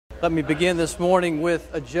Let me begin this morning with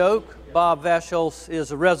a joke. Bob Vaschholz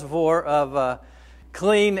is a reservoir of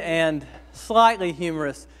clean and slightly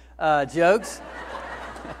humorous jokes.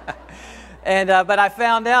 But I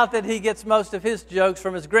found out that he gets most of his jokes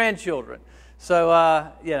from his grandchildren.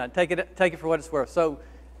 So, take it for what it's worth. So,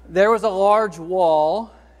 there was a large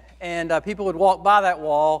wall, and people would walk by that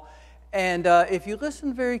wall, and if you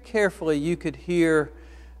listen very carefully, you could hear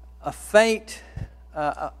a faint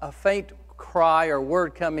cry or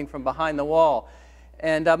word coming from behind the wall.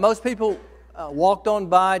 And most people walked on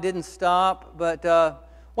by, didn't stop, but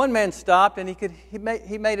one man stopped, and he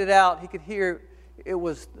made it out. He could hear it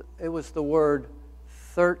was the word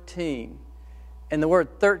 13. And the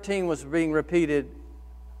word 13 was being repeated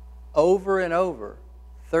over and over.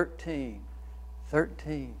 13,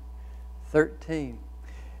 13, 13.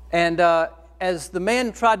 And as the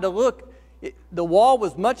man tried to look, the wall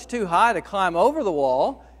was much too high to climb over the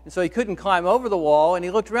wall, and so he couldn't climb over the wall, and he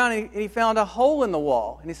looked around and he found a hole in the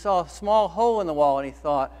wall, and he saw a small hole in the wall, and he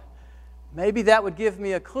thought, maybe that would give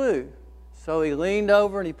me a clue. So he leaned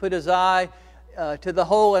over and he put his eye to the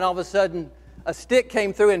hole, and all of a sudden a stick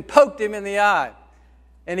came through and poked him in the eye.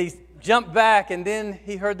 And he jumped back, and then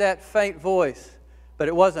he heard that faint voice. But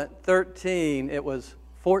it wasn't 13, it was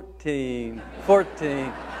 14,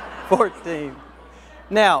 14, 14.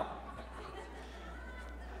 Now,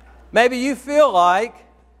 maybe you feel like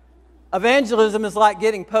evangelism is like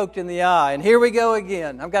getting poked in the eye. And here we go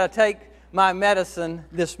again. I've got to take my medicine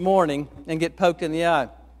this morning and get poked in the eye.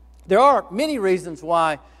 There are many reasons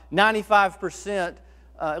why 95%,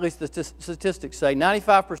 at least the statistics say,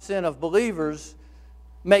 95% of believers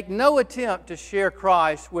make no attempt to share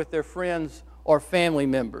Christ with their friends or family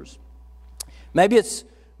members. Maybe it's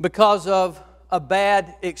because of a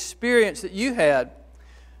bad experience that you had.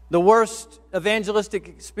 The worst evangelistic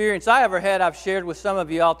experience I ever had, I've shared with some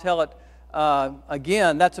of you. I'll tell it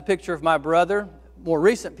again. That's a picture of my brother, more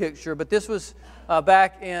recent picture, but this was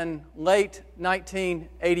back in late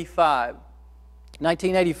 1985.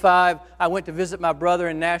 1985, I went to visit my brother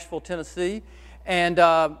in Nashville, Tennessee,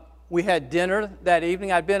 and we had dinner that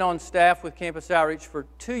evening. I'd been on staff with Campus Outreach for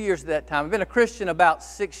 2 years at that time. I've been a Christian about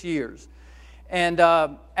 6 years. And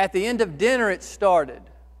at the end of dinner, it started.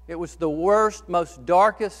 It was the worst, most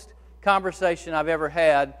darkest conversation I've ever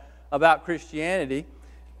had about Christianity.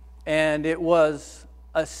 And it was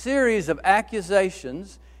a series of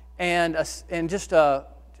accusations and just a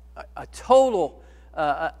total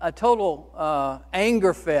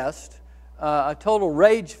anger fest, a total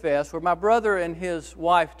rage fest, where my brother and his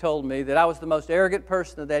wife told me that I was the most arrogant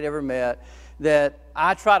person that they'd ever met, that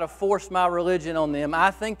I try to force my religion on them.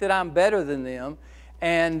 I think that I'm better than them,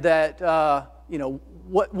 and that,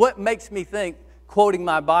 what makes me think, quoting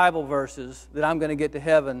my Bible verses, that I'm going to get to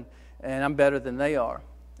heaven and I'm better than they are.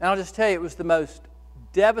 And I'll just tell you, it was the most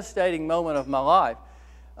devastating moment of my life.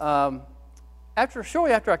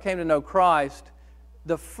 Shortly after I came to know Christ,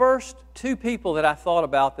 the first two people that I thought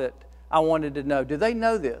about that I wanted to know, do they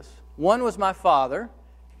know this? One was my father,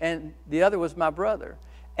 and the other was my brother.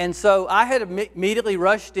 And so I had immediately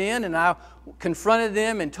rushed in, and I confronted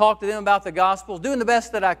them and talked to them about the gospel, doing the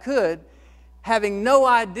best that I could, having no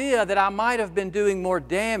idea that I might have been doing more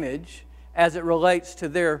damage as it relates to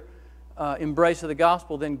their embrace of the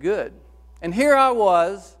gospel than good. And here I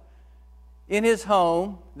was in his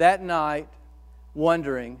home that night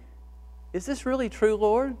wondering, is this really true,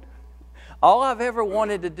 Lord? All I've ever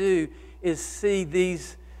wanted to do is see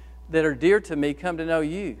these that are dear to me come to know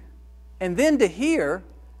you. And then to hear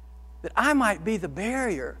that I might be the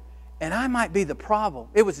barrier and I might be the problem.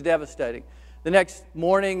 It was devastating. The next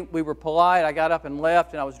morning, we were polite. I got up and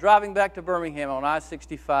left, and I was driving back to Birmingham on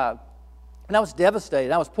I-65. And I was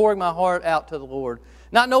devastated. I was pouring my heart out to the Lord,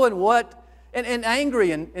 not knowing what, and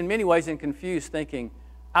angry in many ways and confused, thinking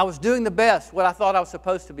I was doing the best, what I thought I was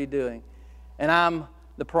supposed to be doing, and I'm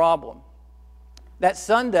the problem. That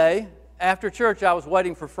Sunday, after church, I was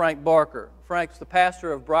waiting for Frank Barker. Frank's the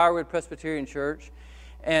pastor of Briarwood Presbyterian Church,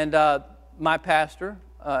 and my pastor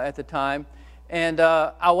at the time. And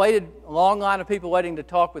I waited, a long line of people waiting to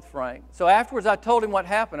talk with Frank. So afterwards, I told him what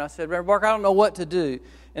happened. I said, Reverend Barker, I don't know what to do.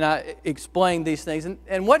 And I explained these things.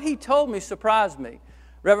 And what he told me surprised me.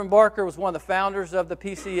 Reverend Barker was one of the founders of the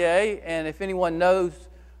PCA, and if anyone knows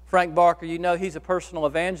Frank Barker, you know he's a personal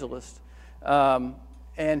evangelist. And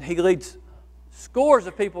he leads scores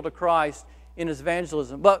of people to Christ in his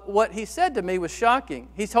evangelism. But what he said to me was shocking.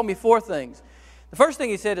 He told me 4 things. The first thing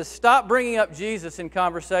he said is, stop bringing up Jesus in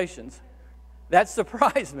conversations. That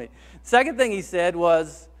surprised me. The second thing he said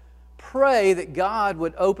was, pray that God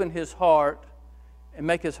would open his heart and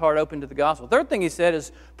make his heart open to the gospel. Third thing he said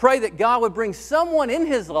is, pray that God would bring someone in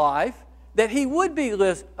his life that He would be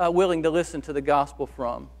willing to listen to the gospel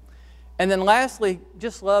from. And then lastly,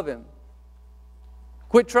 just love Him.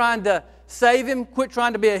 Quit trying to save Him. Quit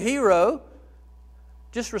trying to be a hero.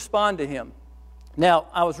 Just respond to Him. Now,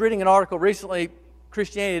 I was reading an article recently,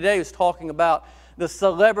 Christianity Today was talking about the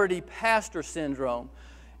celebrity pastor syndrome.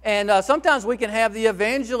 And sometimes we can have the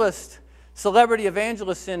celebrity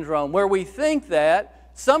evangelist syndrome, where we think that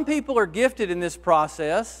some people are gifted in this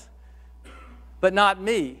process, but not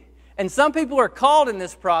me. And some people are called in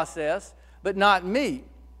this process, but not me.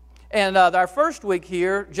 And our first week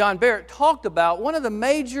here, John Barrett talked about one of the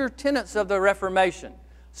major tenets of the Reformation.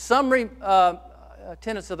 Summary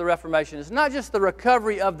tenets of the Reformation is not just the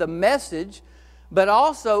recovery of the message, but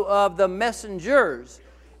also of the messengers.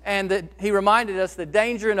 And that he reminded us the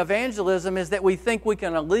danger in evangelism is that we think we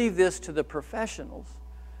can leave this to the professionals.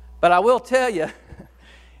 But I will tell you,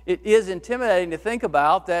 it is intimidating to think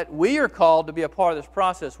about that we are called to be a part of this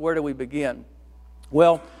process. Where do we begin?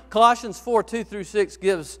 Well, Colossians 4:2-6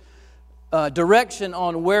 gives direction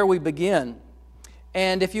on where we begin.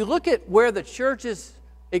 And if you look at where the church is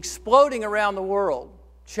exploding around the world,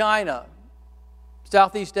 China,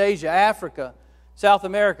 Southeast Asia, Africa, South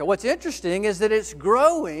America, what's interesting is that it's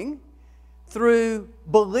growing through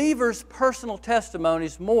believers' personal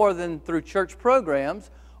testimonies more than through church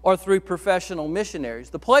programs or through professional missionaries.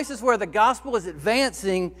 The places where the gospel is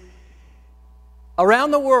advancing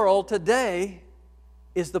around the world today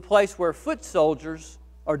is the place where foot soldiers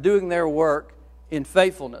are doing their work in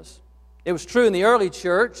faithfulness. It was true in the early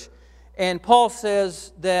church, and Paul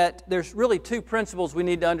says that there's really two principles we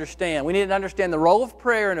need to understand. We need to understand the role of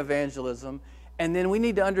prayer in evangelism, and then we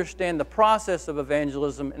need to understand the process of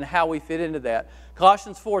evangelism and how we fit into that.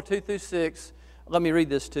 Colossians 4:2-6, let me read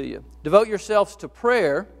this to you. Devote yourselves to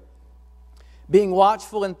prayer, being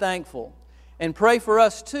watchful and thankful, and pray for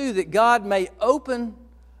us too that God may open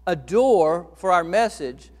a door for our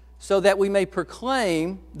message so that we may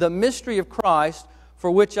proclaim the mystery of Christ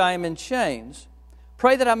for which I am in chains.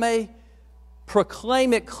 Pray that I may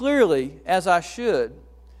proclaim it clearly as I should.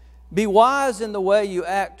 Be wise in the way you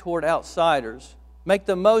act toward outsiders. Make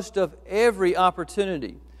the most of every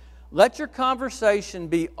opportunity. Let your conversation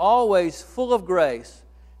be always full of grace,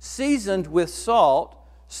 seasoned with salt,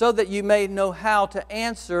 so that you may know how to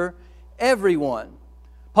answer everyone.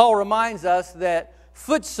 Paul reminds us that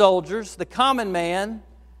foot soldiers, the common man,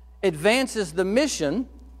 advances the mission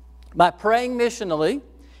by praying missionally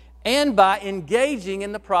and by engaging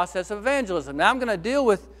in the process of evangelism. Now I'm going to deal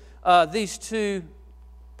with these two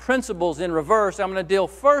principles in reverse. I'm going to deal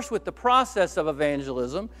first with the process of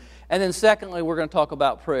evangelism, and then secondly we're going to talk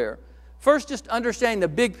about prayer. First, just understanding the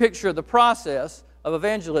big picture of the process of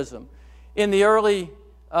evangelism. In the early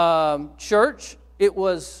church,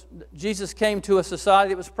 Jesus came to a society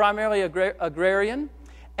that was primarily agrarian,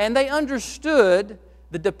 and they understood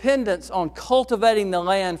the dependence on cultivating the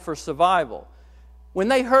land for survival. When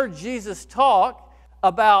they heard Jesus talk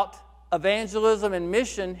about evangelism and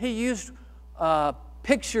mission, He used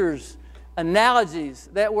pictures, analogies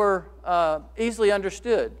that were easily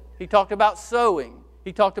understood. He talked about sowing,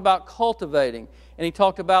 He talked about cultivating, and He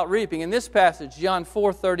talked about reaping. In this passage, John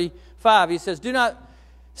 4:35, He says, "Do not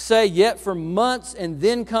say, yet for months and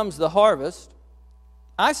then comes the harvest.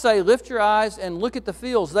 I say, lift your eyes and look at the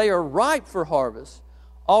fields. They are ripe for harvest.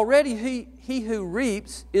 Already he who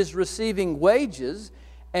reaps is receiving wages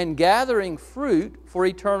and gathering fruit for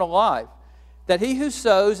eternal life, that he who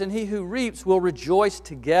sows and he who reaps will rejoice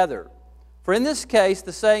together. For in this case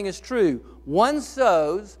the saying is true, one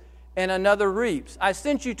sows and another reaps. I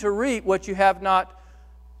sent you to reap what you have not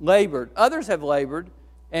labored. Others have labored,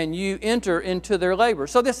 and you enter into their labor."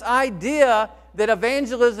 So this idea that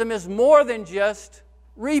evangelism is more than just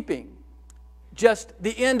reaping, just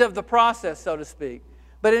the end of the process, so to speak.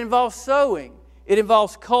 But it involves sowing, it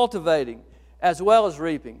involves cultivating, as well as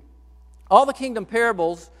reaping. All the kingdom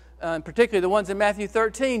parables, particularly the ones in Matthew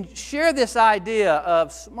 13, share this idea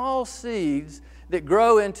of small seeds that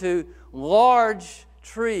grow into large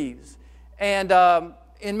trees. And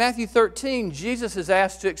in Matthew 13, Jesus is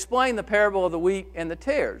asked to explain the parable of the wheat and the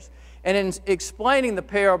tares. And in explaining the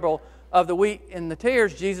parable of the wheat and the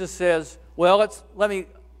tares, Jesus says, well, let me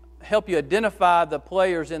help you identify the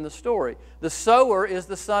players in the story. The sower is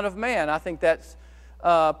the Son of Man. I think that's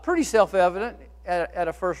pretty self-evident at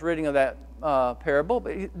a first reading of that parable.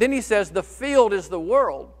 But then he says the field is the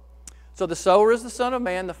world. So the sower is the Son of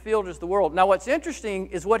Man, the field is the world. Now what's interesting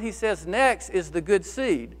is what he says next is the good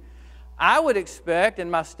seed. I would expect,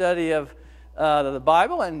 in my study of the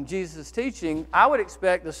Bible and Jesus' teaching, I would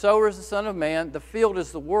expect the sower is the Son of Man, the field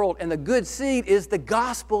is the world, and the good seed is the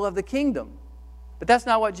gospel of the kingdom. But that's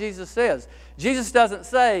not what Jesus says. Jesus doesn't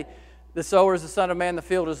say the sower is the Son of Man, the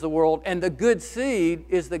field is the world, and the good seed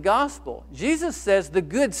is the gospel. Jesus says the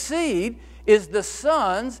good seed is the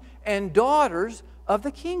sons and daughters of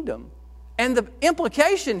the kingdom. And the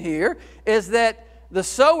implication here is that the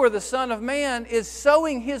sower, the Son of Man, is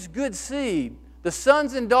sowing his good seed, the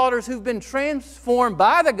sons and daughters who've been transformed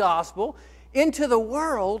by the gospel into the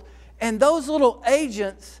world, and those little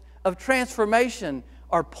agents of transformation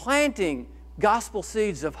are planting gospel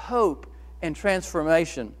seeds of hope and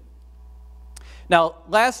transformation. Now,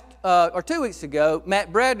 2 weeks ago,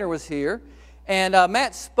 Matt Bradner was here, and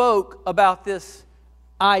Matt spoke about this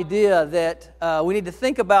idea that we need to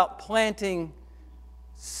think about planting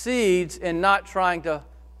seeds and not trying to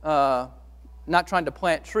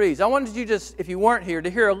plant trees. I wanted you just, if you weren't here, to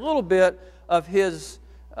hear a little bit of his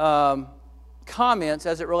comments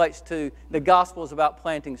as it relates to the gospel is about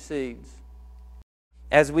planting seeds.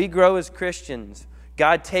 As we grow as Christians,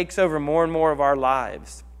 God takes over more and more of our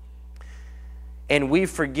lives. And we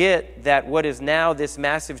forget that what is now this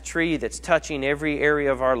massive tree that's touching every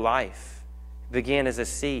area of our life began as a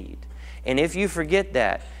seed. And if you forget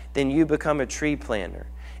that, then you become a tree planter.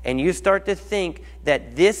 And you start to think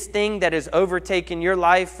that this thing that has overtaken your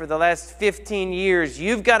life for the last 15 years,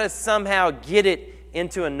 you've got to somehow get it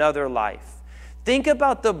into another life. Think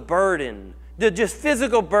about the burden, the just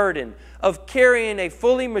physical burden of carrying a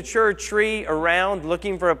fully mature tree around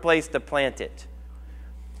looking for a place to plant it.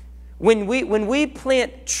 When we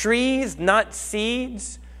plant trees, not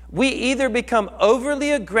seeds, we either become overly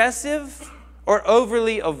aggressive or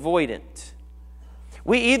overly avoidant.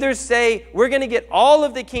 We either say, we're going to get all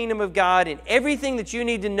of the kingdom of God and everything that you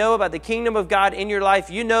need to know about the kingdom of God in your life,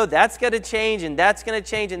 you know that's going to change and that's going to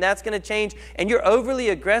change and that's going to change, and you're overly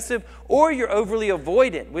aggressive, or you're overly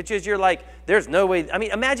avoidant, which is you're like, there's no way. I mean,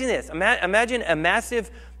 imagine this. Imagine a massive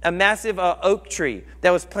oak tree that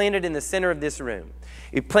was planted in the center of this room.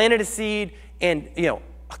 You planted a seed, and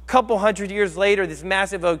a couple hundred years later, this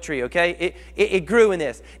massive oak tree, okay, it grew in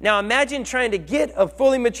this. Now imagine trying to get a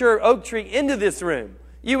fully mature oak tree into this room.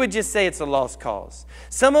 You would just say it's a lost cause.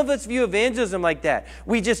 Some of us view evangelism like that.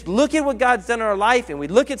 We just look at what God's done in our life, and we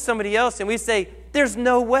look at somebody else, and we say, there's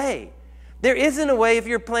no way. There isn't a way if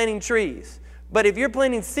you're planting trees. But if you're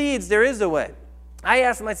planting seeds, there is a way. I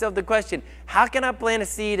ask myself the question, how can I plant a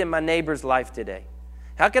seed in my neighbor's life today?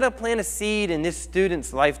 How can I plant a seed in this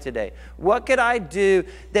student's life today? What could I do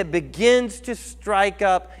that begins to strike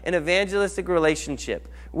up an evangelistic relationship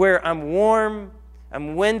where I'm warm,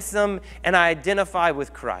 I'm winsome, and I identify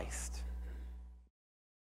with Christ?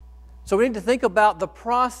 So we need to think about the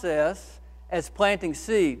process as planting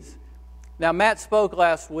seeds. Now, Matt spoke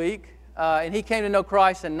last week, and he came to know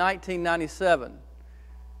Christ in 1997.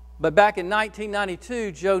 But back in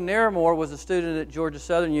 1992, Joe Naramore was a student at Georgia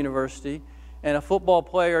Southern University, and a football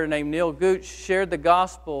player named Neil Gooch shared the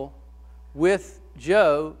gospel with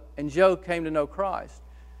Joe, and Joe came to know Christ.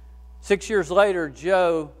 5 years later,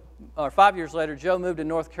 Joe moved to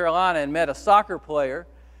North Carolina and met a soccer player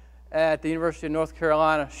at the University of North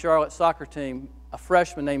Carolina Charlotte soccer team, a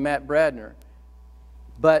freshman named Matt Bradner,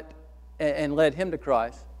 and led him to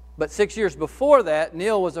Christ. But 6 years before that,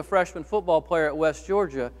 Neil was a freshman football player at West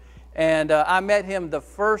Georgia, and I met him the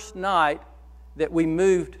first night that we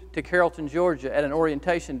moved to Carrollton, Georgia at an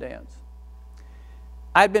orientation dance.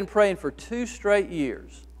 I'd been praying for 2 straight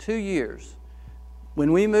years, 2 years.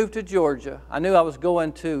 When we moved to Georgia, I knew I was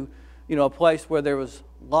going to, a place where there was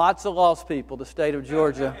lots of lost people, the state of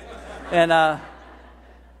Georgia. But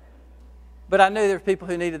I knew there were people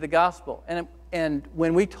who needed the gospel. And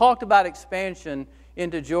when we talked about expansion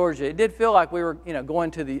into Georgia, it did feel like we were,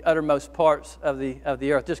 going to the uttermost parts of the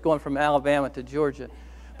earth, just going from Alabama to Georgia.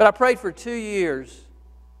 But I prayed for 2 years,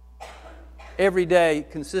 every day,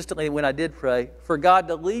 consistently when I did pray, for God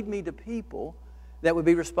to lead me to people that would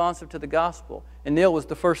be responsive to the gospel. And Neil was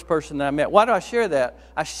the first person that I met. Why do I share that?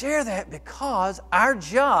 I share that because our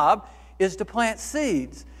job is to plant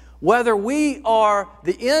seeds. Whether we are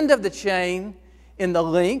the end of the chain in the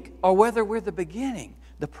link or whether we're the beginning,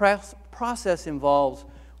 the process involves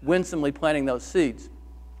winsomely planting those seeds.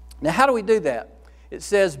 Now, how do we do that? It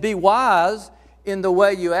says, be wise in the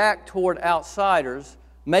way you act toward outsiders,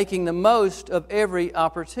 making the most of every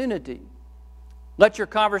opportunity. Let your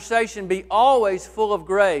conversation be always full of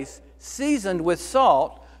grace, seasoned with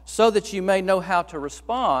salt, so that you may know how to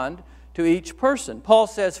respond to each person. Paul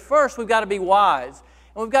says, first, we've got to be wise.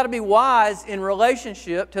 And we've got to be wise in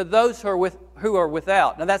relationship to those who are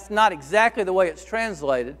without. Now, that's not exactly the way it's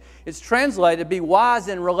translated. It's translated, be wise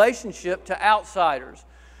in relationship to outsiders.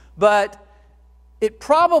 But it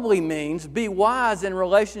probably means be wise in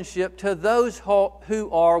relationship to those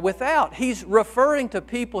who are without. He's referring to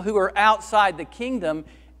people who are outside the kingdom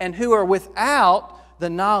and who are without the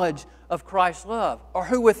knowledge of Christ's love, or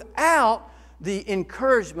who without the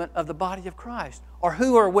encouragement of the body of Christ, or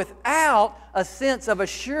who are without a sense of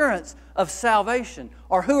assurance of salvation,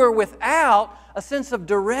 or who are without a sense of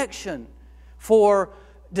direction for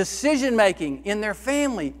decision-making in their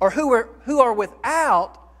family, or who are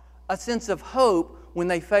without a sense of hope when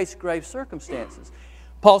they face grave circumstances.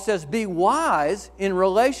 Paul says, be wise in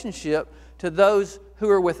relationship to those who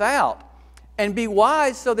are without, and be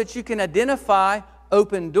wise so that you can identify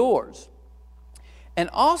open doors. And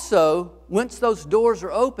also, once those doors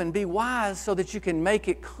are open, be wise so that you can make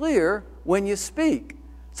it clear when you speak.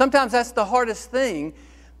 Sometimes that's the hardest thing,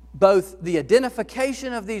 both the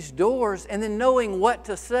identification of these doors and then knowing what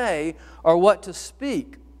to say or what to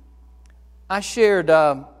speak. I shared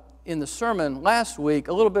in the sermon last week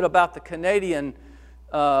a little bit about the Canadian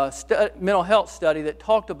mental health study that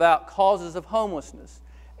talked about causes of homelessness.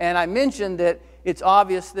 And I mentioned that it's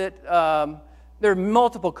obvious that there are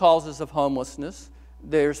multiple causes of homelessness.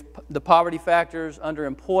 There's the poverty factors,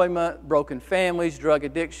 underemployment, broken families, drug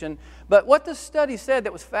addiction. But what the study said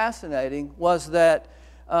that was fascinating was that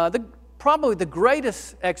probably the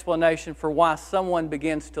greatest explanation for why someone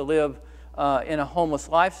begins to live in a homeless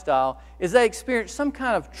lifestyle is they experience some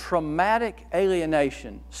kind of traumatic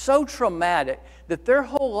alienation. So traumatic that their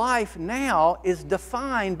whole life now is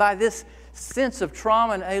defined by this sense of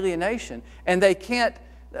trauma and alienation. And they can't,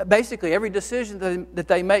 basically every decision that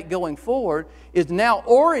they make going forward is now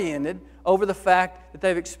oriented over the fact that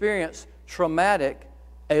they've experienced traumatic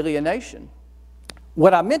alienation.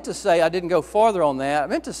 What I meant to say, I didn't go farther on that. I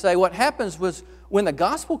meant to say what happens was when the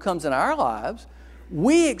gospel comes in our lives,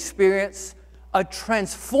 we experience a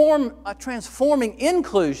transforming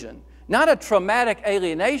inclusion. Not a traumatic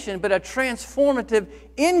alienation, but a transformative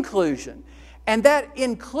inclusion. And that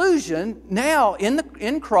inclusion now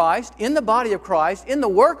in Christ, in the body of Christ, in the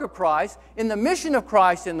work of Christ, in the mission of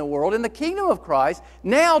Christ in the world, in the kingdom of Christ,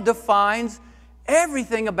 now defines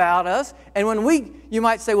everything about us. And you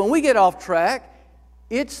might say, when we get off track,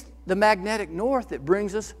 it's the magnetic north that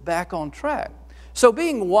brings us back on track. So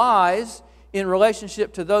being wise in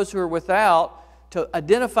relationship to those who are without, to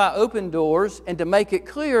identify open doors and to make it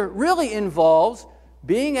clear, really involves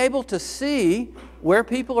being able to see where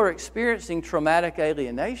people are experiencing traumatic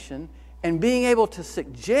alienation and being able to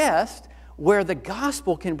suggest where the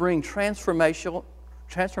gospel can bring transformational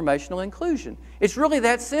inclusion. It's really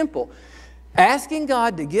that simple. Asking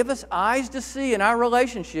God to give us eyes to see in our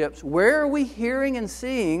relationships, where are we hearing and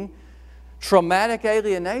seeing traumatic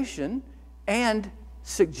alienation, and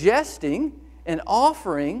suggesting and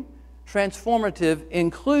offering transformative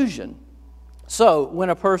inclusion. So when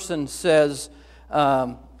a person says,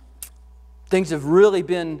 things have really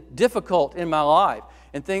been difficult in my life,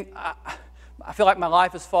 and I feel like my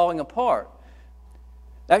life is falling apart,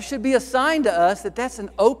 that should be a sign to us that that's an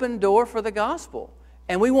open door for the gospel.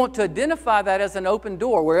 And we want to identify that as an open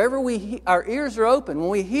door. Wherever our ears are open, when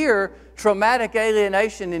we hear traumatic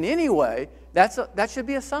alienation in any way, that should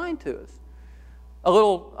be a sign to us. A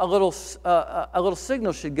little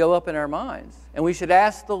signal should go up in our minds. And we should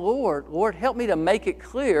ask the Lord, Lord, help me to make it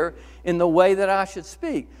clear in the way that I should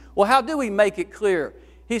speak. Well, how do we make it clear?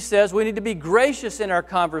 He says we need to be gracious in our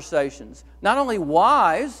conversations. Not only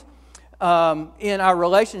wise in our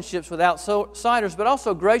relationships with outsiders, but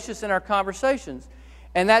also gracious in our conversations.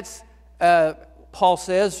 And that's, Paul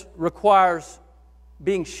says, requires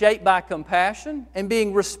being shaped by compassion and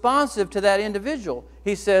being responsive to that individual.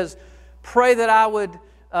 He says, pray that I would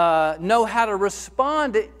know how to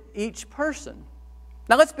respond to each person.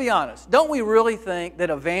 Now, let's be honest. Don't we really think that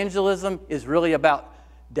evangelism is really about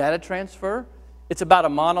data transfer? It's about a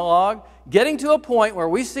monologue, getting to a point where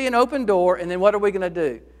we see an open door, and then what are we going to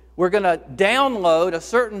do? We're going to download a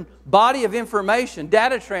certain body of information,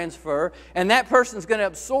 data transfer, and that person's going to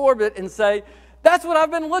absorb it and say, that's what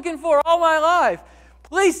I've been looking for all my life.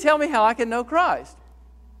 Please tell me how I can know Christ.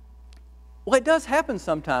 Well, it does happen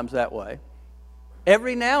sometimes that way.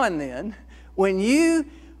 Every now and then, when you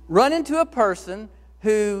run into a person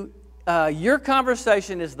who your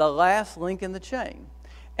conversation is the last link in the chain,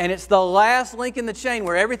 and it's the last link in the chain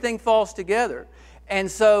where everything falls together. And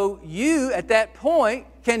so you, at that point,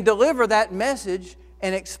 can deliver that message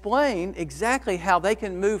and explain exactly how they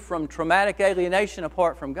can move from traumatic alienation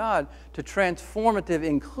apart from God to transformative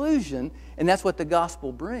inclusion, and that's what the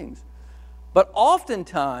gospel brings. But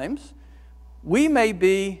oftentimes, we may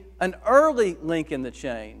be an early link in the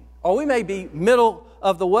chain, or we may be middle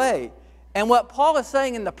of the way. And what Paul is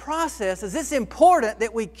saying in the process is it's important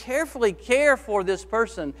that we carefully care for this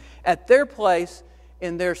person at their place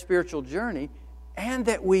in their spiritual journey, and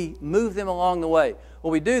that we move them along the way.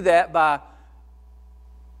 Well, we do that by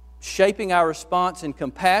shaping our response in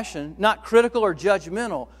compassion, not critical or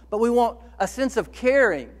judgmental, but we want a sense of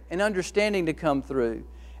caring and understanding to come through.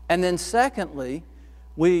 And then secondly,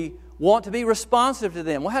 we want to be responsive to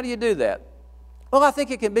them. Well, how do you do that? Well, I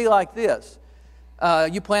think it can be like this.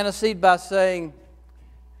 You plant a seed by saying,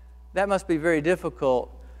 that must be very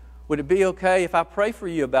difficult. Would it be okay if I pray for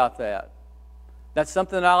you about that? That's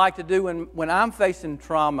something that I like to do when I'm facing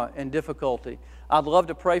trauma and difficulty. I'd love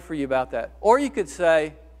to pray for you about that. Or you could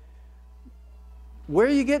say, where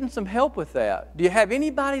are you getting some help with that? Do you have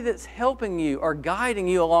anybody that's helping you or guiding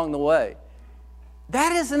you along the way?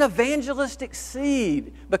 That is an evangelistic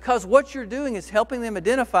seed, because what you're doing is helping them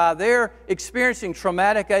identify they're experiencing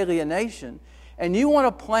traumatic alienation, and you want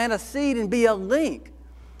to plant a seed and be a link.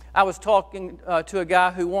 I was talking to a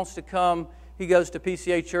guy who wants to come. He goes to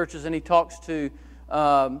PCA churches and he talks to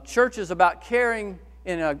churches about caring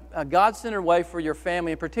in a God-centered way for your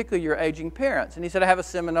family, and particularly your aging parents. And he said, I have a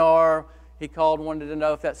seminar. He called, wanted to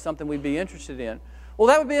know if that's something we'd be interested in. Well,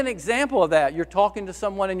 that would be an example of that. You're talking to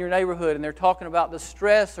someone in your neighborhood and they're talking about the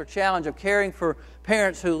stress or challenge of caring for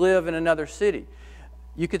parents who live in another city.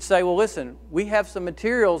 You could say, well, listen, we have some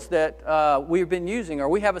materials that we've been using, or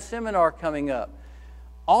we have a seminar coming up.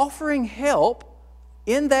 Offering help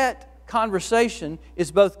in that conversation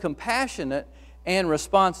is both compassionate and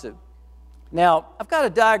responsive. Now, I've got a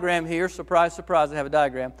diagram here. Surprise, surprise, I have a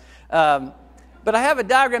diagram. But I have a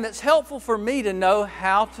diagram that's helpful for me to know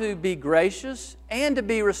how to be gracious and to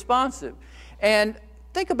be responsive. And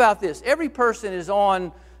think about this. Every person is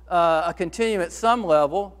on a continuum at some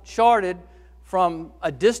level, charted from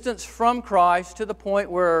a distance from Christ to the point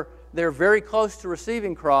where they're very close to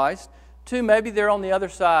receiving Christ, to maybe they're on the other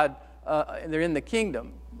side, and they're in the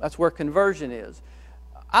kingdom. That's where conversion is.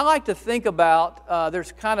 I like to think about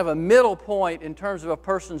there's kind of a middle point in terms of a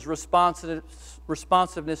person's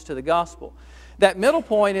responsiveness to the gospel. That middle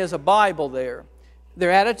point is a Bible there. Their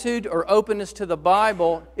attitude or openness to the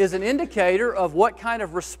Bible is an indicator of what kind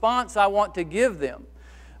of response I want to give them.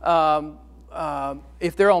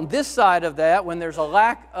 If they're on this side of that, when there's a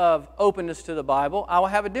lack of openness to the Bible, I will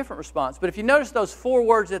have a different response. But if you notice those 4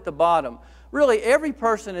 words at the bottom, really every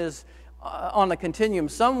person is on the continuum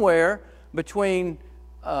somewhere between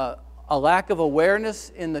a lack of awareness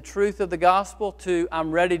in the truth of the gospel to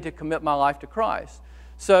I'm ready to commit my life to Christ.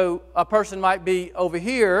 So a person might be over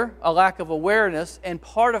here, a lack of awareness, and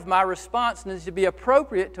part of my response needs to be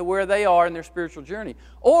appropriate to where they are in their spiritual journey.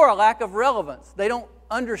 Or a lack of relevance. They don't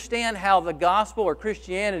understand how the gospel or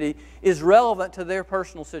Christianity is relevant to their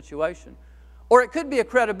personal situation. Or it could be a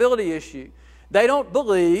credibility issue. They don't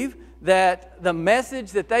believe that the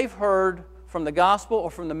message that they've heard from the gospel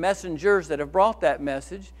or from the messengers that have brought that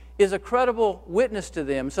message is a credible witness to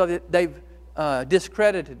them, so that they've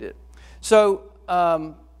discredited it. So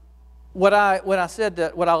what I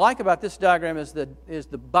like about this diagram is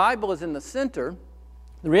the Bible is in the center.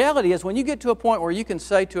 The reality is when you get to a point where you can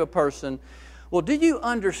say to a person, well, do you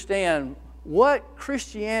understand what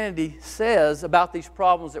Christianity says about these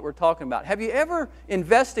problems that we're talking about? Have you ever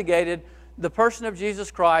investigated the person of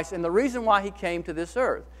Jesus Christ and the reason why He came to this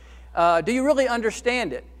earth? Do you really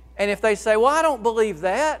understand it? And if they say, well, I don't believe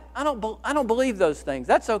that, I don't believe those things,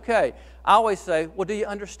 that's okay. I always say, well, do you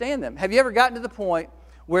understand them? Have you ever gotten to the point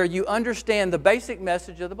where you understand the basic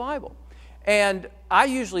message of the Bible? And I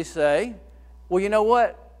usually say, well, you know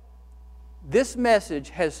what? This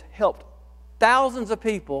message has helped thousands of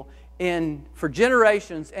people for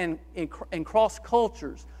generations and cross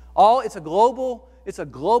cultures. It's a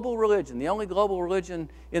global religion. The only global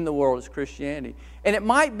religion in the world is Christianity. And it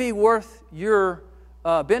might be worth your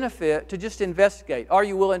benefit to just investigate. Are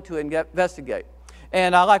you willing to investigate?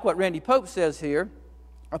 And I like what Randy Pope says here.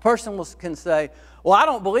 A person can say, well, I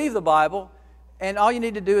don't believe the Bible. And all you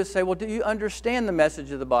need to do is say, well, do you understand the message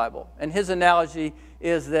of the Bible? And his analogy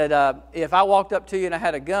is that if I walked up to you and I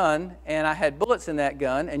had a gun and I had bullets in that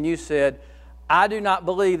gun, and you said, I do not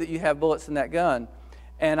believe that you have bullets in that gun.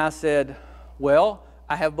 And I said, well,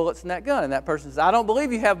 I have bullets in that gun. And that person says, I don't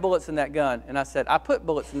believe you have bullets in that gun. And I said, I put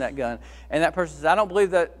bullets in that gun. And that person says, I don't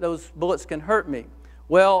believe that those bullets can hurt me.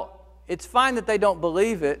 Well, it's fine that they don't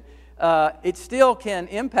believe it. It still can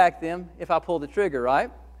impact them if I pull the trigger,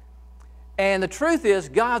 right? And the truth is,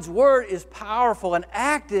 God's Word is powerful and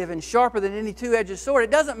active and sharper than any two-edged sword.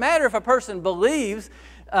 It doesn't matter if a person believes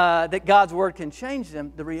that God's Word can change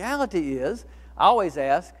them. The reality is, I always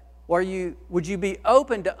ask, would you be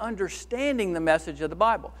open to understanding the message of the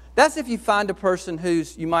Bible? That's if you find a person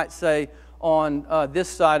who's, you might say, on this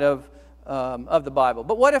side of the Bible.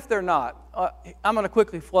 But what if they're not? I'm going to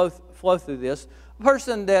quickly flow through this. A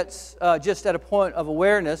person that's just at a point of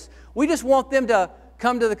awareness, we just want them to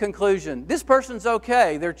come to the conclusion, this person's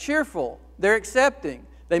okay, they're cheerful, they're accepting.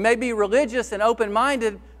 They may be religious and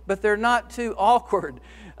open-minded, but they're not too awkward.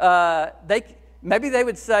 Maybe they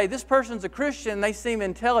would say, this person's a Christian, they seem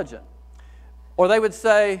intelligent. Or they would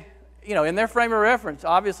say, you know, in their frame of reference,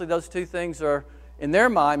 obviously those two things are, in their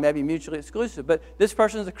mind, maybe mutually exclusive, but this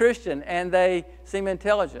person's a Christian and they seem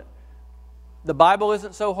intelligent. The Bible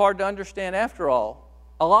isn't so hard to understand after all.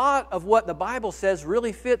 A lot of what the Bible says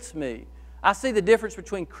really fits me. I see the difference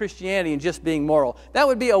between Christianity and just being moral. That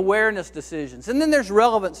would be awareness decisions. And then there's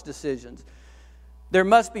relevance decisions. There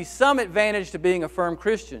must be some advantage to being a firm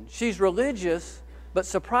Christian. She's religious, but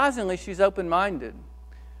surprisingly, she's open-minded.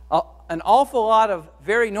 An awful lot of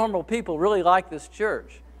very normal people really like this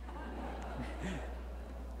church.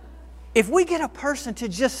 If we get a person to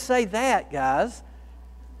just say that, guys,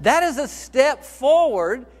 that is a step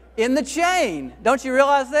forward in the chain. Don't you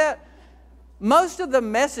realize that? Most of the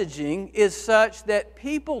messaging is such that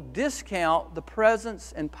people discount the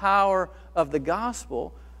presence and power of the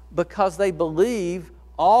gospel because they believe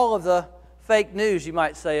all of the fake news, you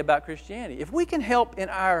might say, about Christianity. If we can help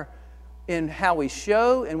in how we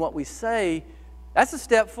show and what we say, that's a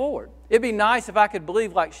step forward. It'd be nice if I could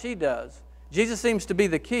believe like she does. Jesus seems to be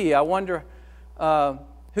the key. I wonder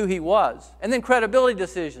who he was. And then credibility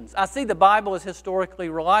decisions. I see the Bible as historically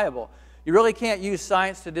reliable. You really can't use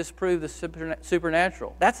science to disprove the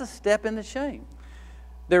supernatural. That's a step in the chain.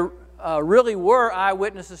 There really were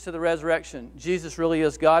eyewitnesses to the resurrection. Jesus really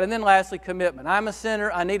is God. And then lastly, commitment. I'm a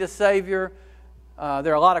sinner. I need a Savior.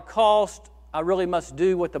 There are a lot of costs. I really must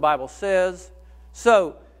do what the Bible says.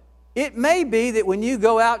 So it may be that when you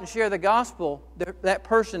go out and share the gospel, that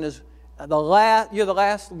person is you're the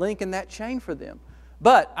last link in that chain for them.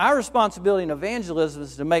 But our responsibility in evangelism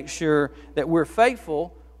is to make sure that we're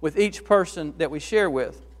faithful with each person that we share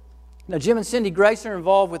with. Now, Jim and Cindy Grace are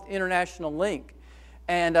involved with International Link,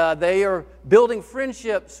 and they are building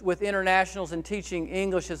friendships with internationals and teaching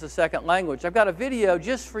English as a second language. I've got a video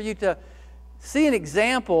just for you to see an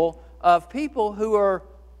example of people who are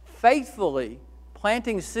faithfully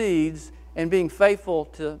planting seeds and being faithful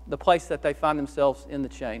to the place that they find themselves in the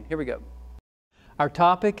chain. Here we go. Our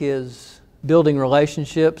topic is building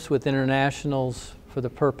relationships with internationals for the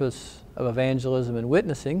purpose of evangelism and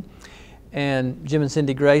witnessing. And Jim and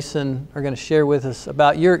Cindy Grayson are going to share with us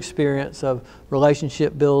about your experience of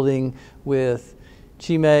relationship building with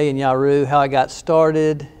Chime and Yaru, how I got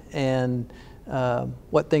started, and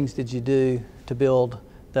what things did you do to build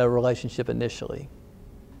the relationship initially.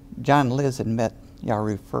 John and Liz had met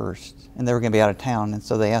Yaru first, and they were going to be out of town, and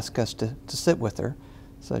so they asked us to sit with her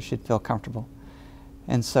so she'd feel comfortable.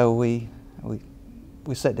 And so we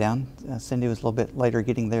sat down. Cindy was a little bit later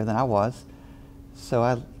getting there than I was, so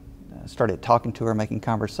I started talking to her, making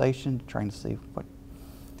conversation, trying to see what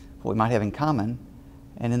we might have in common.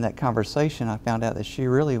 And in that conversation, I found out that she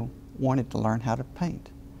really wanted to learn how to paint.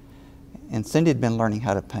 And Cindy had been learning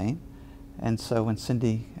how to paint, and so when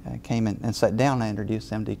Cindy came in and sat down, I introduced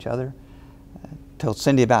them to each other, told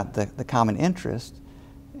Cindy about the common interest,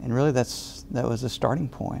 and really that was a starting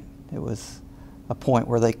point. It was a point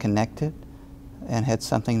where they connected and had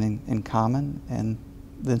something in common, and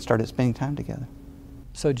then started spending time together.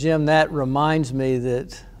 So Jim, that reminds me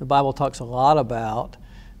that the Bible talks a lot about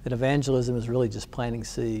that evangelism is really just planting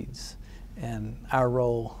seeds, and our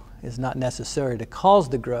role is not necessarily to cause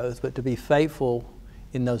the growth, but to be faithful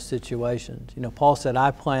in those situations. You know, Paul said,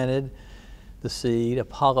 I planted the seed,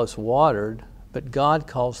 Apollos watered, but God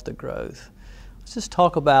caused the growth. Let's just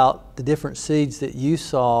talk about the different seeds that you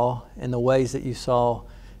saw and the ways that you saw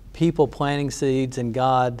people planting seeds and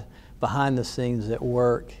God behind the scenes at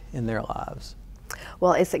work in their lives.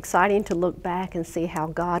 Well, it's exciting to look back and see how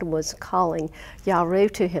God was calling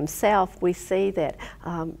Yaru to himself. We see that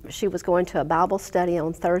she was going to a Bible study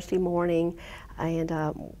on Thursday morning, and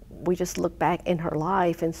we just look back in her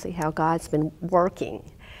life and see how God's been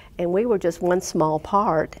working. And we were just one small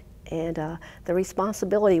part, and the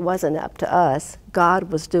responsibility wasn't up to us.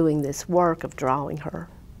 God was doing this work of drawing her.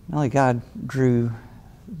 Not only God drew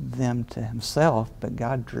them to himself, but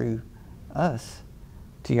God drew us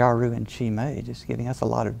to Yaru and Chime, just giving us a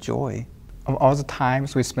lot of joy. Of all the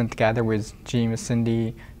times we spent together with Jim,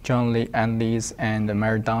 Cindy, John, and Liz, and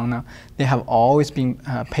Maradona, they have always been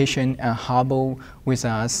patient and humble with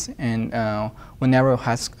us, and whenever we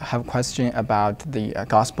have questions about the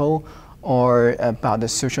gospel or about the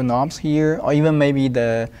social norms here, or even maybe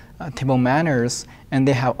the table manners, and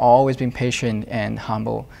they have always been patient and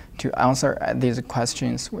humble to answer these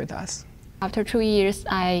questions with us. After 2 years,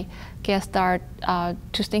 I started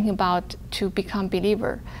to think about to become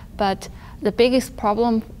believer. But the biggest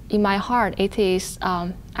problem in my heart, it is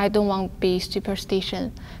I don't want to be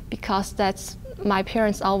superstition, because that's my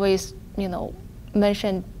parents always,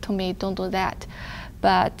 mentioned to me, don't do that.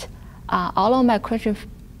 But all of my Christians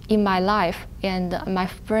in my life and my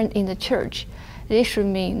friend in the church, they should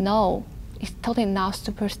me no, it's totally not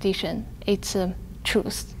superstition. It's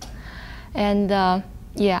truth. And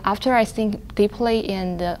after I think deeply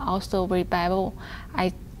and also read Bible,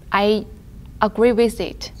 I agree with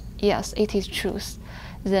it. Yes, it is truth.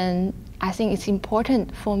 Then I think it's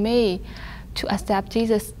important for me to accept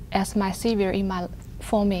Jesus as my Savior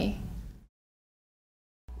for me.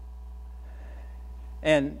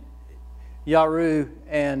 And Yaru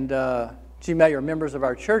and Jimei are members of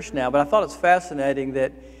our church now, but I thought it's fascinating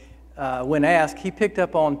that when asked, he picked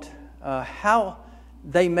up on how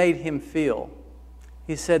they made him feel.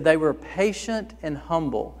 He said they were patient and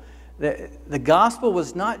humble. The gospel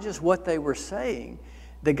was not just what they were saying.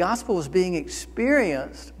 The gospel was being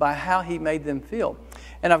experienced by how he made them feel.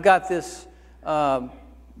 And I've got this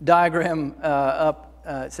diagram up.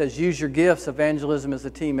 It says, use your gifts. Evangelism is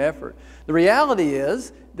a team effort. The reality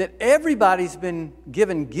is that everybody's been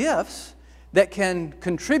given gifts that can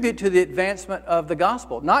contribute to the advancement of the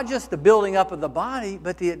gospel. Not just the building up of the body,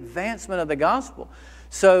 but the advancement of the gospel.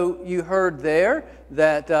 So you heard there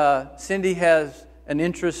that Cindy has an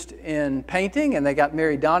interest in painting, and they got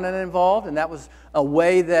Mary Donna involved, and that was a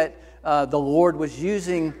way that the Lord was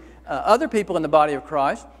using other people in the body of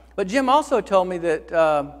Christ. But Jim also told me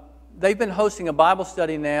that they've been hosting a Bible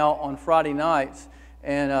study now on Friday nights,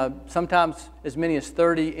 and sometimes as many as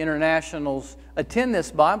 30 internationals attend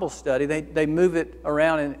this Bible study. They move it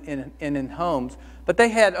around in homes. But they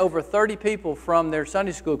had over 30 people from their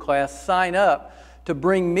Sunday school class sign up to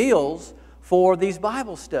bring meals for these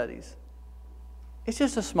Bible studies. It's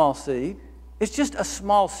just a small seed. It's just a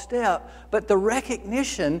small step. But the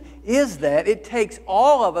recognition is that it takes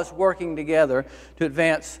all of us working together to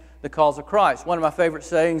advance the cause of Christ. One of my favorite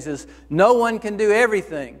sayings is, no one can do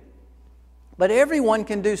everything, but everyone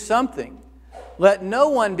can do something. Let no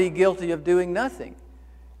one be guilty of doing nothing.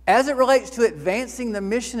 As it relates to advancing the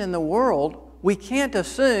mission in the world, we can't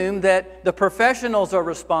assume that the professionals are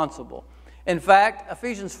responsible. In fact,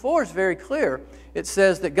 Ephesians 4 is very clear. It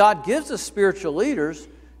says that God gives us spiritual leaders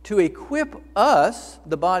to equip us,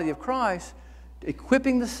 the body of Christ,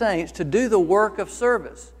 equipping the saints to do the work of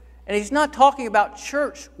service. And he's not talking about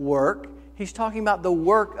church work. He's talking about the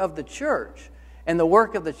work of the church. And the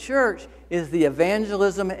work of the church is the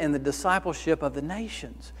evangelism and the discipleship of the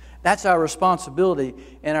nations. That's our responsibility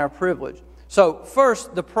and our privilege. So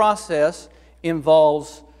first, the process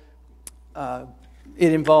involves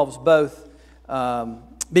both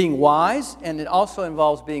being wise, and it also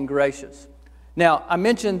involves being gracious. Now, I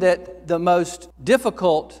mentioned that the most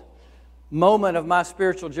difficult moment of my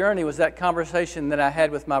spiritual journey was that conversation that I had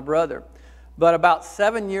with my brother. But about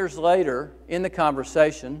 7 years later, in the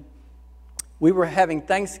conversation, we were having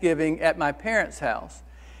Thanksgiving at my parents' house.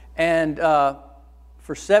 And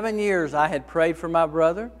for 7 years, I had prayed for my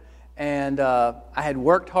brother, and I had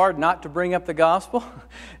worked hard not to bring up the gospel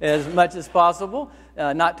as much as possible,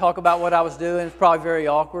 not talk about what I was doing. It's probably very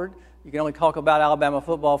awkward. You can only talk about Alabama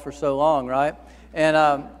football for so long, right?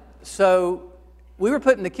 And so we were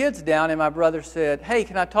putting the kids down, and my brother said, "Hey,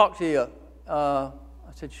 can I talk to you?" I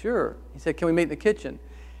said, "Sure." He said, "Can we meet in the kitchen?"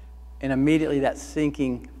 And immediately that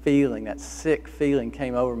sinking feeling, that sick feeling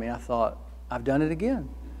came over me. I thought, I've done it again.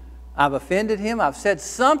 I've offended him. I've said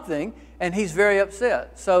something, and he's very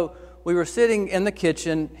upset. So we were sitting in the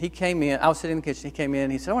kitchen. He came in. I was sitting in the kitchen. He came in.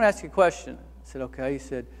 He said, "I want to ask you a question." I said, "Okay." He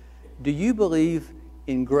said, "Do you believe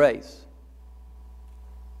in grace?"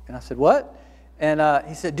 And I said, "What?" And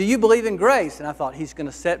he said, "Do you believe in grace?" And I thought, he's going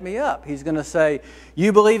to set me up. He's going to say,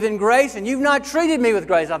 "You believe in grace, and you've not treated me with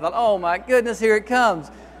grace." I thought, oh my goodness, here it comes.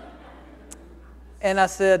 And I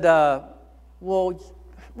said, "Well,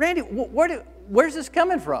 Randy, where's this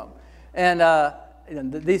coming from?" And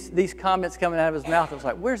these comments coming out of his mouth, I was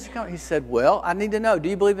like, "Where's this coming?" He said, "Well, I need to know, do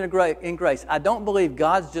you believe in grace? I don't believe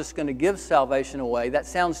God's just going to give salvation away. That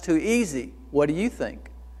sounds too easy. What do you think?"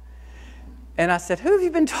 And I said, "Who have you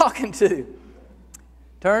been talking to?"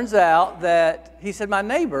 Turns out that, he said, my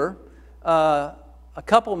neighbor, a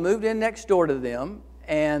couple moved in next door to them,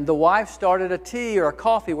 and the wife started a tea or a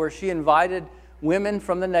coffee where she invited women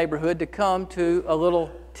from the neighborhood to come to a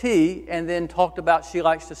little tea, and then talked about she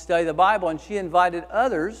likes to study the Bible, and she invited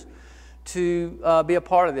others to be a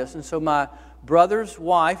part of this. And so my brother's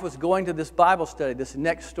wife was going to this Bible study, this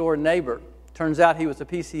next door neighbor. Turns out he was a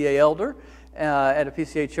PCA elder at a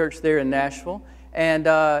PCA church there in Nashville, and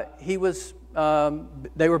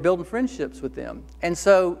they were building friendships with them. And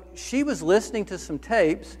so she was listening to some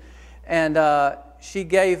tapes, and she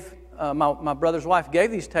gave, my brother's wife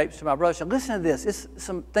gave these tapes to my brother. She said, listen to this. It's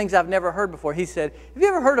some things I've never heard before. He said, have you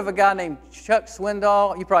ever heard of a guy named Chuck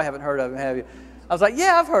Swindoll? You probably haven't heard of him, have you? I was like,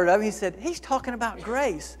 yeah, I've heard of him. He said, he's talking about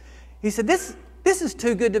grace. He said, this is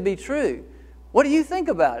too good to be true. What do you think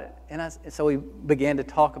about it? And so we began to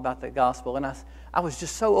talk about the gospel. And I was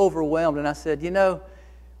just so overwhelmed. And I said,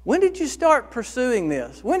 when did you start pursuing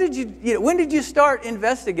this? When did you start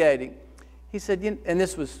investigating? He said, and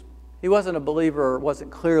he wasn't a believer or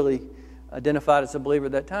wasn't clearly identified as a believer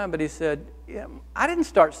at that time, but he said, I didn't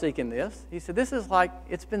start seeking this. He said, this is like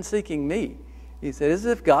it's been seeking me. He said, as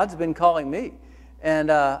if God's been calling me. And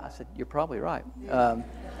I said, you're probably right.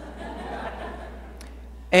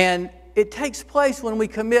 And it takes place when we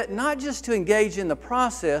commit not just to engage in the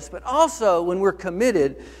process, but also when we're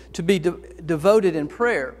committed to be devoted in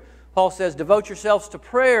prayer. Paul says, devote yourselves to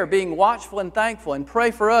prayer, being watchful and thankful, and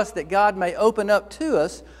pray for us that God may open up to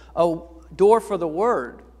us a door for the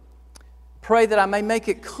Word. Pray that I may make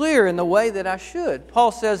it clear in the way that I should.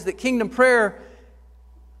 Paul says that kingdom prayer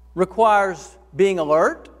requires being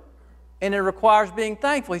alert, and it requires being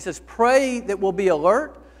thankful. He says, pray that we'll be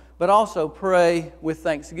alert, but also pray with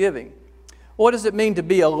thanksgiving. What does it mean to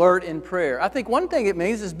be alert in prayer? I think one thing it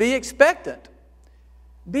means is be expectant.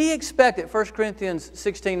 Be expectant. 1 Corinthians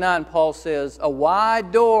 16:9, Paul says, a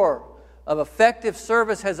wide door of effective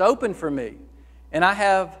service has opened for me, and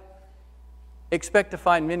I expect to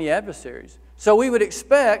find many adversaries. So we would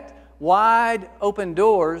expect wide open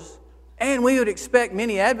doors, and we would expect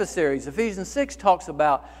many adversaries. Ephesians 6 talks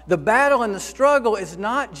about the battle and the struggle is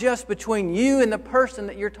not just between you and the person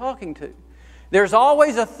that you're talking to. There's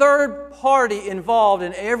always a third party involved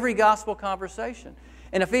in every gospel conversation.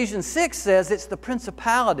 And Ephesians 6 says it's the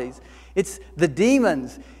principalities, it's the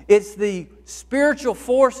demons, it's the spiritual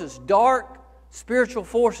forces, dark spiritual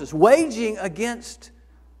forces, waging against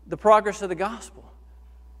the progress of the gospel.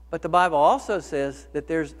 But the Bible also says that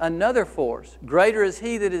there's another force. Greater is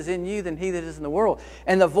He that is in you than he that is in the world.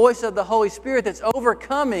 And the voice of the Holy Spirit that's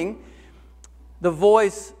overcoming the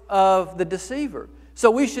voice of the deceiver.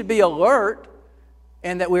 So we should be alert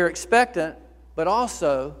and that we're expectant, but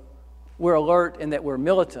also we're alert and that we're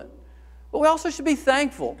militant. But we also should be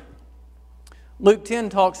thankful. Luke 10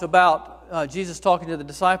 talks about Jesus talking to the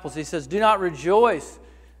disciples. He says, do not rejoice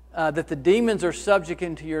that the demons are subject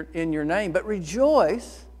in your name, but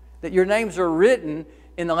rejoice that your names are written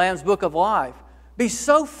in the Lamb's Book of Life. Be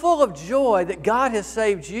so full of joy that God has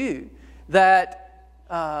saved you, that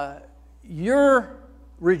you're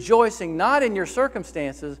rejoicing not in your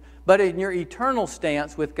circumstances, but in your eternal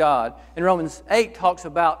stance with God. And Romans 8 talks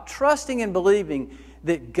about trusting and believing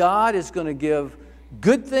that God is going to give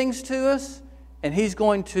good things to us, and He is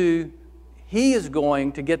going to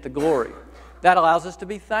get the glory. That allows us to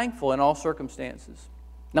be thankful in all circumstances.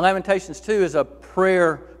 Now, Lamentations 2 is a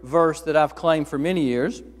prayer verse that I've claimed for many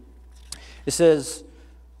years. It says,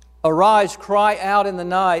 arise, cry out in the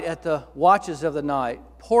night at the watches of the night.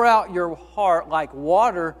 Pour out your heart like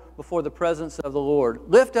water before the presence of the Lord.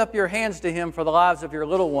 Lift up your hands to Him for the lives of your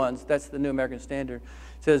little ones. That's the New American Standard.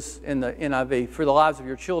 It says in the NIV, for the lives of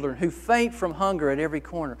your children who faint from hunger at every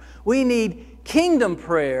corner. We need kingdom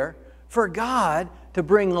prayer for God to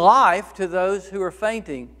bring life to those who are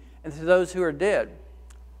fainting and to those who are dead.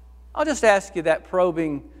 I'll just ask you that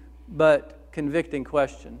probing but convicting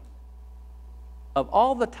question. Of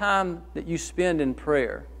all the time that you spend in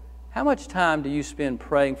prayer, how much time do you spend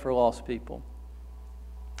praying for lost people?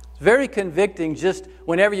 It's very convicting just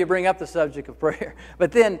whenever you bring up the subject of prayer.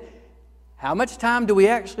 But then, how much time do we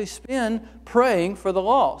actually spend praying for the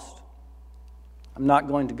lost? I'm not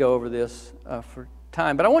going to go over this for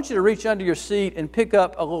time, but I want you to reach under your seat and pick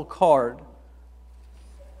up a little card.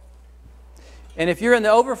 And if you're in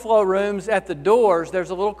the overflow rooms at the doors, there's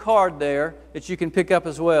a little card there that you can pick up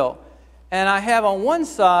as well. And I have on one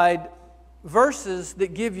side verses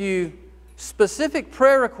that give you specific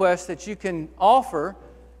prayer requests that you can offer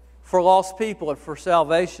for lost people and for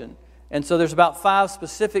salvation. And so there's about 5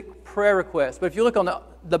 specific prayer requests. But if you look on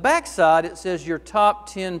the back side, it says your top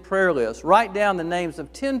 10 prayer list. Write down the names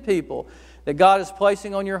of 10 people that God is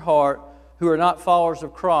placing on your heart who are not followers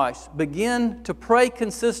of Christ. Begin to pray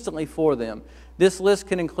consistently for them. This list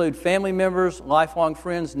can include family members, lifelong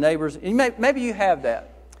friends, neighbors. And maybe you have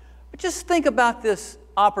that. But just think about this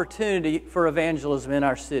opportunity for evangelism in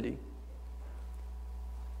our city.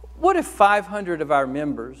 What if 500 of our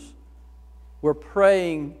members were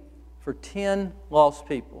praying for 10 lost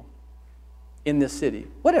people in this city?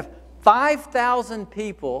 What if 5,000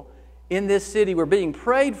 people in this city were being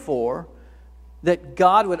prayed for, that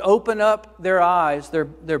God would open up their eyes,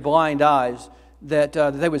 their blind eyes, that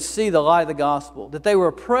they would see the light of the gospel, that they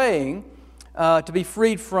were praying to be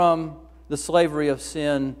freed from the slavery of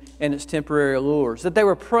sin and its temporary allures. That they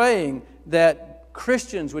were praying that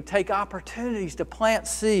Christians would take opportunities to plant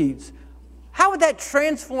seeds. How would that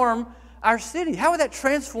transform our city? How would that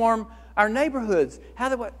transform our neighborhoods? How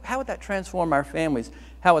would that transform our families?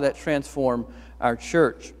 How would that transform our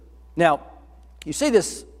church? Now, you see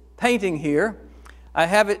this painting here. I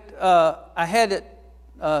had it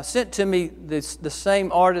sent to me. The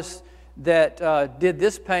same artist that did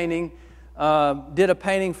this painting did a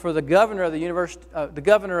painting for the governor of the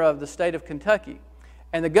governor of the state of Kentucky,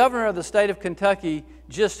 and the governor of the state of Kentucky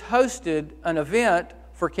just hosted an event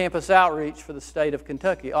for campus outreach for the state of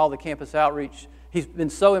Kentucky. All the campus outreach. He's been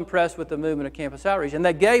so impressed with the movement of campus outreach, and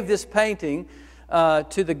they gave this painting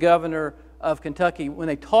to the governor of Kentucky when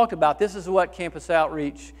they talked about this is what campus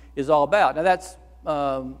outreach is all about. Now that's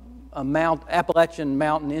Appalachian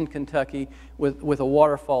mountain in Kentucky with a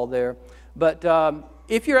waterfall there. But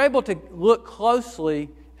if you're able to look closely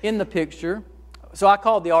in the picture, so I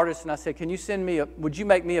called the artist and I said, would you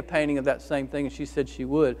make me a painting of that same thing? And she said she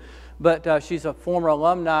would. But she's a former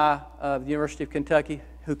alumni of the University of Kentucky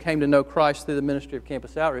who came to know Christ through the ministry of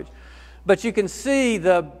campus outreach. But you can see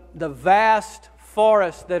the vast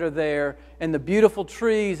forests that are there and the beautiful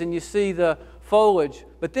trees, and you see the foliage.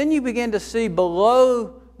 But then you begin to see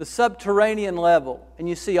below the subterranean level, and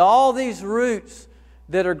you see all these roots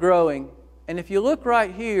that are growing. And if you look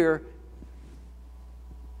right here,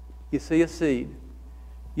 you see a seed.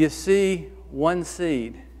 You see one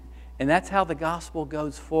seed. And that's how the gospel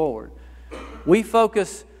goes forward. We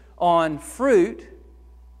focus on fruit.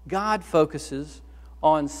 God focuses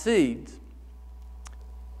on seeds.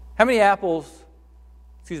 How many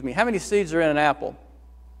seeds are in an apple?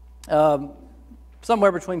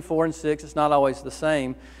 Somewhere between 4 and 6. It's not always the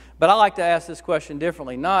same. But I like to ask this question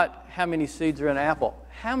differently. Not how many seeds are in an apple.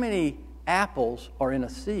 How many apples are in a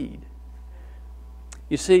seed?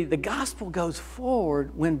 You see, the gospel goes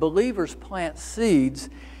forward when believers plant seeds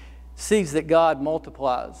that God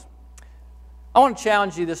multiplies. I want to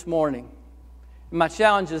challenge you this morning. And my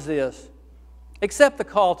challenge is this: accept the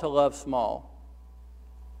call to love small.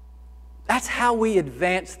 That's how we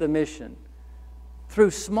advance the mission.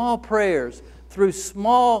 Through small prayers, through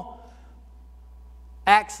small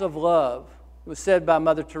acts of love. It was said by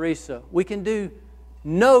Mother Teresa, we can do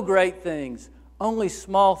no great things, only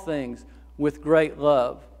small things with great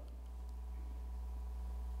love.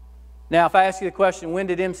 Now, if I ask you the question, when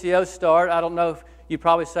did MCO start? I don't know if you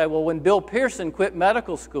probably say, well, when Bill Pearson quit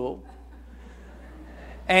medical school.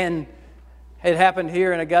 And it happened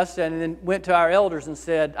here in Augusta, and then went to our elders and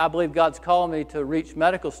said, I believe God's calling me to reach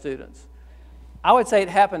medical students. I would say it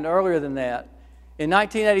happened earlier than that. In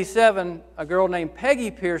 1987, a girl named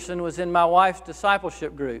Peggy Pearson was in my wife's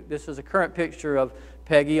discipleship group. This is a current picture of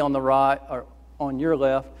Peggy on the right, or on your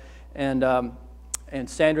left, and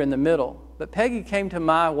Sandra in the middle. But Peggy came to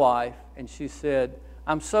my wife and she said,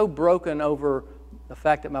 I'm so broken over the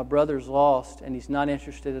fact that my brother's lost and he's not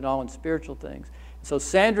interested at all in spiritual things. So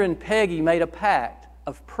Sandra and Peggy made a pact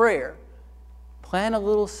of prayer. Plant a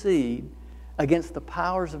little seed against the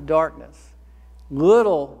powers of darkness.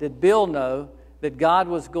 Little did Bill know that God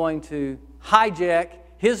was going to hijack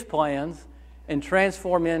his plans and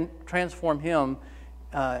transform him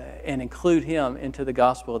and include him into the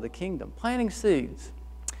gospel of the kingdom. Planting seeds.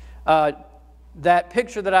 That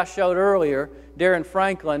picture that I showed earlier, Darren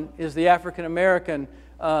Franklin, is the African-American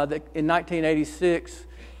that in 1986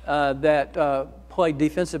 that played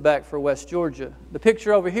defensive back for West Georgia. The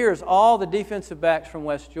picture over here is all the defensive backs from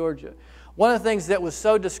West Georgia. One of the things that was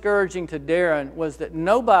so discouraging to Darren was that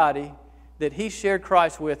nobody that he shared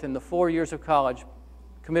Christ with in the 4 years of college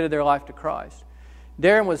committed their life to Christ.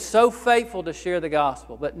 Darren was so faithful to share the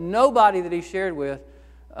gospel, but nobody that he shared with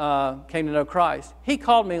came to know Christ. He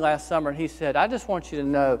called me last summer and he said, I just want you to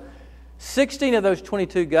know 16 of those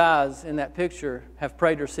 22 guys in that picture have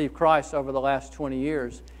prayed to receive Christ over the last 20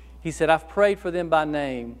 years. He said, I've prayed for them by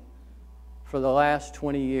name for the last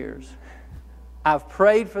 20 years. I've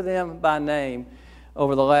prayed for them by name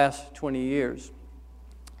over the last 20 years.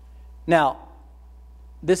 Now,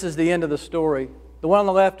 this is the end of the story. The one on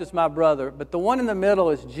the left is my brother, but the one in the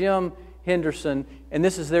middle is Jim Henderson, and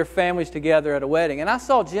this is their families together at a wedding. And I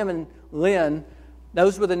saw Jim and Lynn.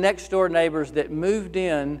 Those were the next door neighbors that moved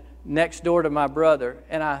in next door to my brother.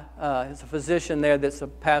 And there's a physician there that's a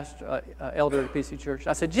pastor, elder at PC Church.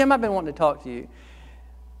 I said, Jim, I've been wanting to talk to you.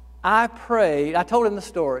 I prayed, I told him the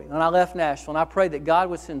story when I left Nashville, and I prayed that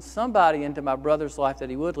God would send somebody into my brother's life that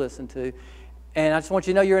he would listen to. And I just want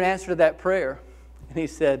you to know you're an answer to that prayer. And he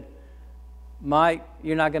said, Mike,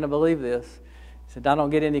 you're not going to believe this. He said, I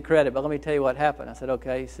don't get any credit, but let me tell you what happened. I said,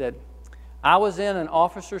 okay. He said, I was in an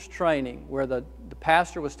officer's training where the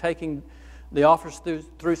pastor was taking the officers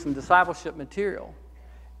through some discipleship material.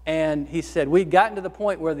 And he said, we'd gotten to the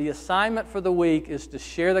point where the assignment for the week is to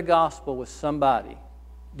share the gospel with somebody,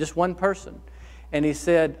 just one person. And he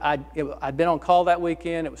said, I'd been on call that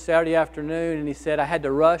weekend, it was Saturday afternoon, and he said, I had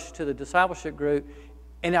to rush to the discipleship group,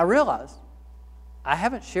 and I realized I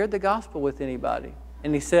haven't shared the gospel with anybody.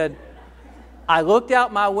 And he said, I looked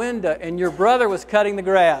out my window, and your brother was cutting the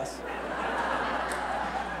grass.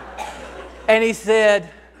 And he said,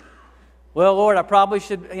 well, Lord, I probably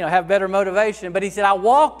should have better motivation. But he said, I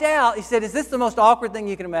walked out. He said, is this the most awkward thing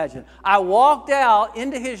you can imagine? I walked out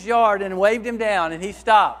into his yard and waved him down, and he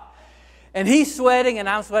stopped. And he's sweating, and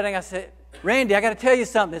I'm sweating. I said, Randy, I got to tell you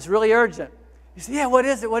something. It's really urgent. He said, yeah, what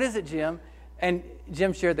is it? What is it, Jim? And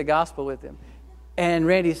Jim shared the gospel with him. And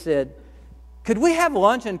Randy said, could we have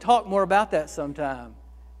lunch and talk more about that sometime?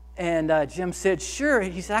 And Jim said, sure.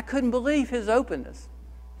 He said, I couldn't believe his openness.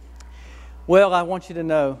 Well, I want you to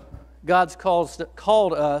know, God's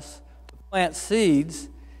called us to plant seeds.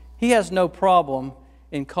 He has no problem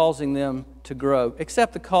in causing them to grow,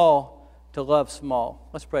 except the call to love small.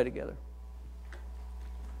 Let's pray together.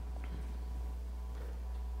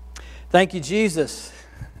 Thank you, Jesus,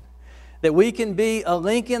 that we can be a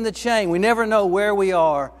link in the chain. We never know where we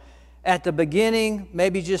are. At the beginning,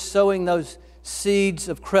 maybe just sowing those seeds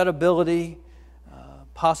of credibility,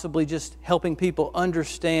 possibly just helping people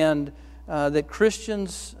understand that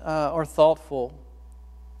Christians are thoughtful,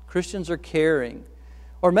 Christians are caring,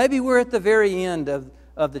 or maybe we're at the very end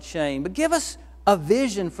of the chain. But give us a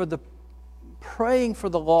vision for the praying for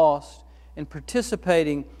the lost and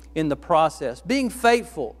participating in the process, being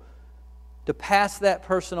faithful to pass that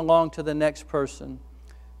person along to the next person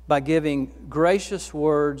by giving gracious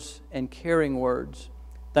words and caring words.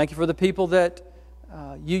 Thank you for the people that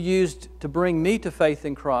you used to bring me to faith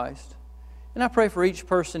in Christ. And I pray for each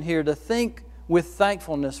person here to think with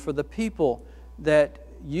thankfulness for the people that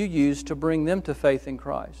you used to bring them to faith in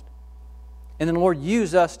Christ. And then, Lord,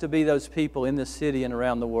 use us to be those people in this city and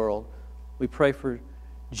around the world. We pray for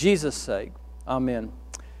Jesus' sake. Amen.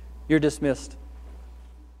 You're dismissed.